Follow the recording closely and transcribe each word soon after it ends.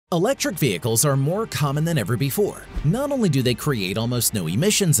Electric vehicles are more common than ever before. Not only do they create almost no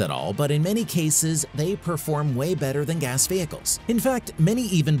emissions at all, but in many cases, they perform way better than gas vehicles. In fact, many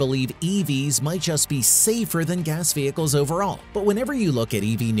even believe EVs might just be safer than gas vehicles overall. But whenever you look at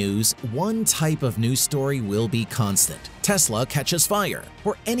EV news, one type of news story will be constant. Tesla catches fire,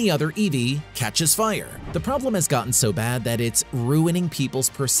 or any other EV catches fire. The problem has gotten so bad that it's ruining people's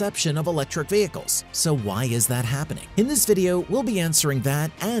perception of electric vehicles. So why is that happening? In this video, we'll be answering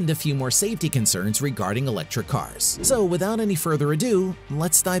that and a few more safety concerns regarding electric cars. So without any further ado,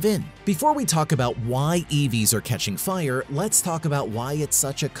 let's dive in. Before we talk about why EVs are catching fire, let's talk about why it's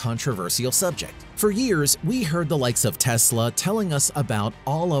such a controversial subject. For years, we heard the likes of Tesla telling us about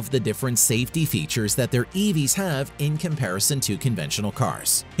all of the different safety features that their EVs have in comparison to conventional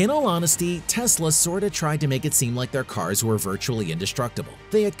cars. In all honesty, Tesla sorta tried to make it seem like their cars were virtually indestructible.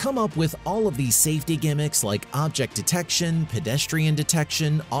 They had come up with all of these safety gimmicks like object detection, pedestrian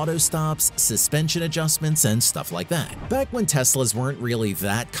detection, auto stops, suspension adjustments, and stuff like that. Back when Teslas weren't really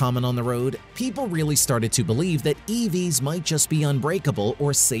that common on the road, people really started to believe that EVs might just be unbreakable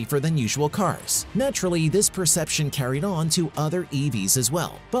or safer than usual cars. Naturally, this perception carried on to other EVs as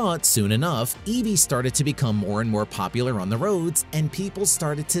well. But soon enough, EVs started to become more and more popular on the roads, and people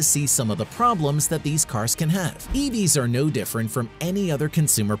started to see some of the problems that these cars can have. EVs are no different from any other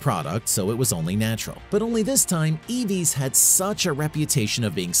consumer product, so it was only natural. But only this time, EVs had such a reputation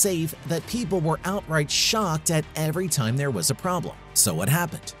of being safe that people were outright shocked at every time there was a problem. So what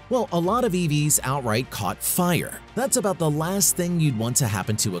happened? Well, a lot of EVs outright caught fire. That's about the last thing you'd want to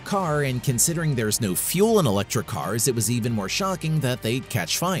happen to a car, and considering there's no fuel in electric cars, it was even more shocking that they'd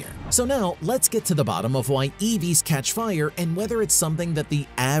catch fire. So now, let's get to the bottom of why EVs catch fire and whether it's something that the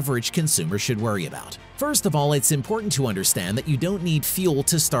average consumer should worry about. First of all, it's important to understand that you don't need fuel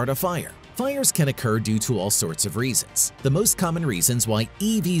to start a fire. Fires can occur due to all sorts of reasons. The most common reasons why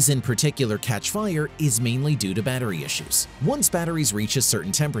EVs in particular catch fire is mainly due to battery issues. Once batteries reach a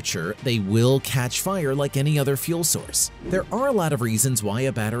certain temperature, they will catch fire like any other fuel source. There are a lot of reasons why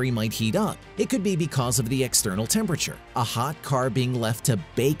a battery might heat up. It could be because of the external temperature, a hot car being left to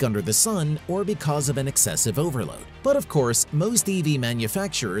bake under the sun, or because of an excessive overload. But of course, most EV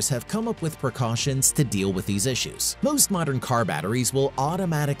manufacturers have come up with precautions to deal with these issues. Most modern car batteries will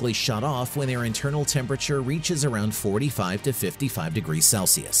automatically shut off when their internal temperature reaches around 45 to 55 degrees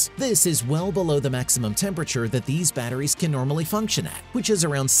Celsius. This is well below the maximum temperature that these batteries can normally function at, which is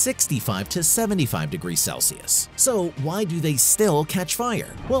around 65 to 75 degrees Celsius. So why do they still catch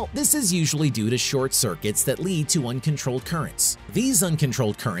fire? Well, this is usually due to short circuits that lead to uncontrolled currents. These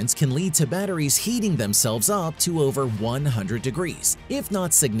uncontrolled currents can lead to batteries heating themselves up to over 100 degrees, if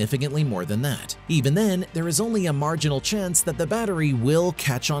not significantly more than that. Even then, there is only a marginal chance that the battery will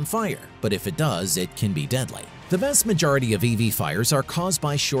catch on fire, but if it does, it can be deadly. The vast majority of EV fires are caused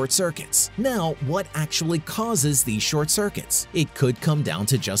by short circuits. Now, what actually causes these short circuits? It could come down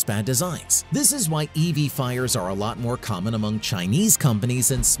to just bad designs. This is why EV fires are a lot more common among Chinese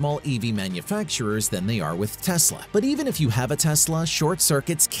companies and small EV manufacturers than they are with Tesla. But even if you have a Tesla, short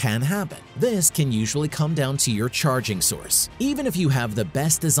circuits can happen. This can usually come down to your charging source. Even if you have the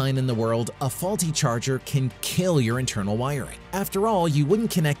best design in the world, a faulty charger can kill your internal wiring. After all, you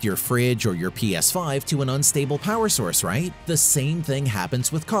wouldn't connect your fridge or your PS5 to an unstable power source, right? The same thing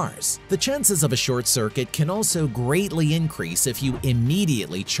happens with cars. The chances of a short circuit can also greatly increase if you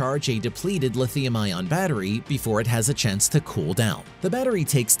immediately charge a depleted lithium-ion battery before it has a chance to cool down. The battery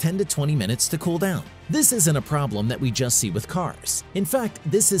takes 10 to 20 minutes to cool down. This isn't a problem that we just see with cars. In fact,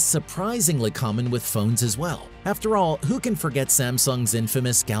 this is surprisingly common with phones as well. After all, who can forget Samsung's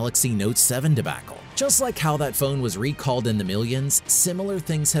infamous Galaxy Note 7 debacle? Just like how that phone was recalled in the millions, similar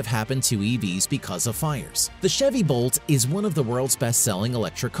things have happened to EVs because of fires. The Chevy Bolt is one of the world's best-selling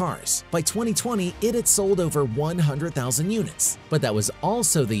electric cars. By 2020, it had sold over 100,000 units. But that was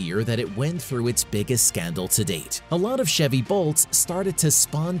also the year that it went through its biggest scandal to date. A lot of Chevy Bolts started to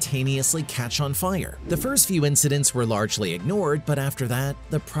spontaneously catch on fire. The first few incidents were largely ignored, but after that,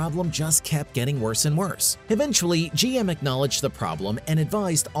 the problem just kept getting worse and worse. Eventually, GM acknowledged the problem and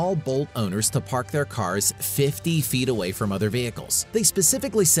advised all Bolt owners to park their cars 50 feet away from other vehicles. They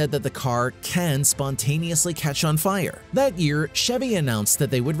specifically said that the car can spontaneously catch on fire. That year, Chevy announced that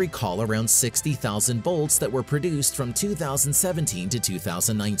they would recall around 60,000 Bolts that were produced from 2017 to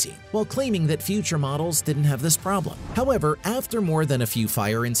 2019, while claiming that future models didn't have this problem. However, after more than a few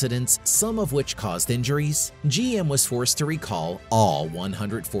fire incidents, some of which caused injuries, GM was forced to recall all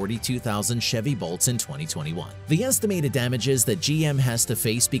 142,000 Chevy Bolts in 2021. The estimated damages that GM has to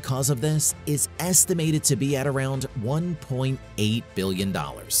face because of this is estimated to be at around $1.8 billion.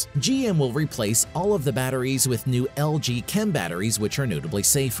 GM will replace all of the batteries with new LG Chem batteries, which are notably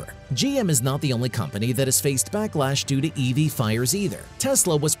safer. GM is not the only company that has faced backlash due to EV fires either.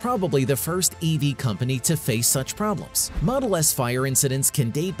 Tesla was probably the first EV company to face such problems. Model S fire incidents can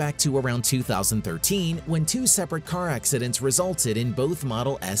date back to around 2013, when two separate car accidents resulted in both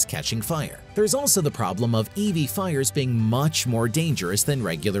Model S catching fire. There's also the problem of EV fires being much more dangerous than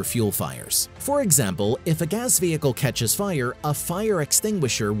regular fuel fires. For example, if a gas vehicle catches fire, a fire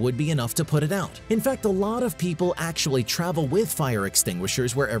extinguisher would be enough to put it out. In fact, a lot of people actually travel with fire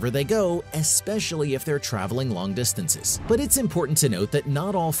extinguishers wherever they go, especially if they're traveling long distances. But it's important to note that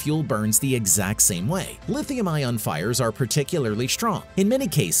not all fuel burns the exact same way. Lithium-ion fires are particularly strong. In many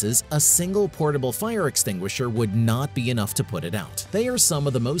cases, a single portable fire extinguisher would not be enough to put it out. They are some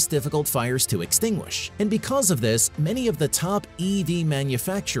of the most difficult fires to extinguish. And because of this, many of the top EV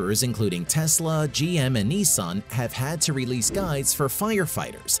manufacturers, including Tesla, GM, and Nissan, have had to release guides for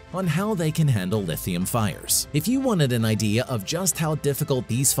firefighters on how they can handle lithium fires. If you wanted an idea of just how difficult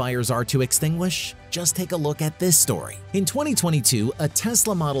these fires are to extinguish, just take a look at this story. In 2022, a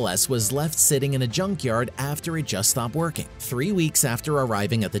Tesla Model S was left sitting in a junkyard after it just stopped working. 3 weeks after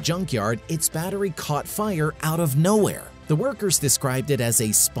arriving at the junkyard, its battery caught fire out of nowhere. The workers described it as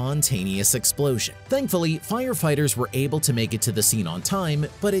a spontaneous explosion. Thankfully, firefighters were able to make it to the scene on time,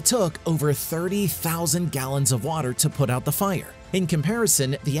 but it took over 30,000 gallons of water to put out the fire. In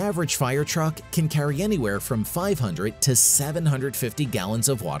comparison, the average fire truck can carry anywhere from 500 to 750 gallons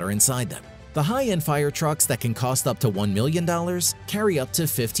of water inside them. The high-end fire trucks that can cost up to $1 million carry up to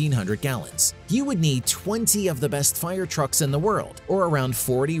 1,500 gallons. You would need 20 of the best fire trucks in the world, or around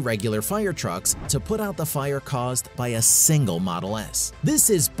 40 regular fire trucks, to put out the fire caused by a single Model S. This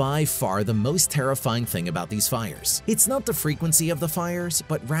is by far the most terrifying thing about these fires. It's not the frequency of the fires,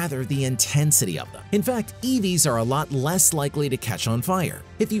 but rather the intensity of them. In fact, EVs are a lot less likely to catch on fire.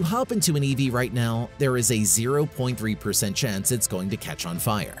 If you hop into an EV right now, there is a 0.3% chance it's going to catch on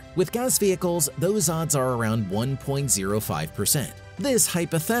fire. With gas vehicles, those odds are around 1.05%. This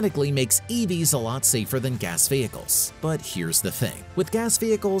hypothetically makes EVs a lot safer than gas vehicles. But here's the thing. With gas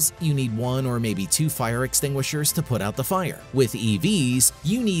vehicles, you need one or maybe two fire extinguishers to put out the fire. With EVs,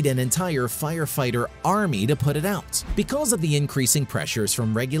 you need an entire firefighter army to put it out. Because of the increasing pressures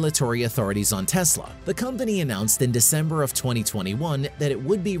from regulatory authorities on Tesla, the company announced in December of 2021 that it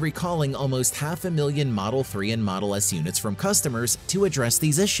would be recalling almost 500,000 Model 3 and Model S units from customers to address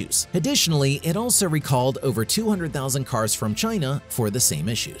these issues. Additionally, it also recalled over 200,000 cars from China for the same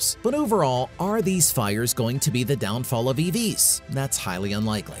issues. But overall, are these fires going to be the downfall of EVs? That's highly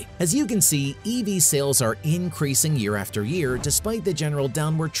unlikely. As you can see, EV sales are increasing year after year despite the general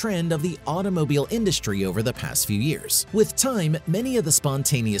downward trend of the automobile industry over the past few years. With time, many of the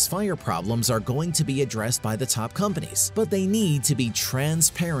spontaneous fire problems are going to be addressed by the top companies, but they need to be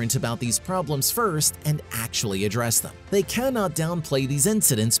transparent about these problems first and actually address them. They cannot downplay these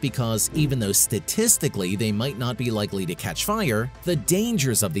incidents because even though statistically they might not be likely to catch fire, the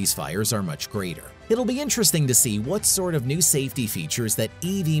dangers of these fires are much greater. It'll be interesting to see what sort of new safety features that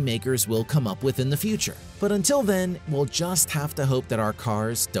EV makers will come up with in the future. But until then, we'll just have to hope that our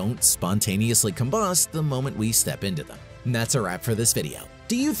cars don't spontaneously combust the moment we step into them. And that's a wrap for this video.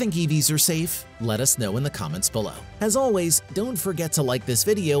 Do you think EVs are safe? Let us know in the comments below. As always, don't forget to like this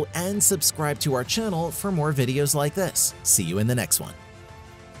video and subscribe to our channel for more videos like this. See you in the next one.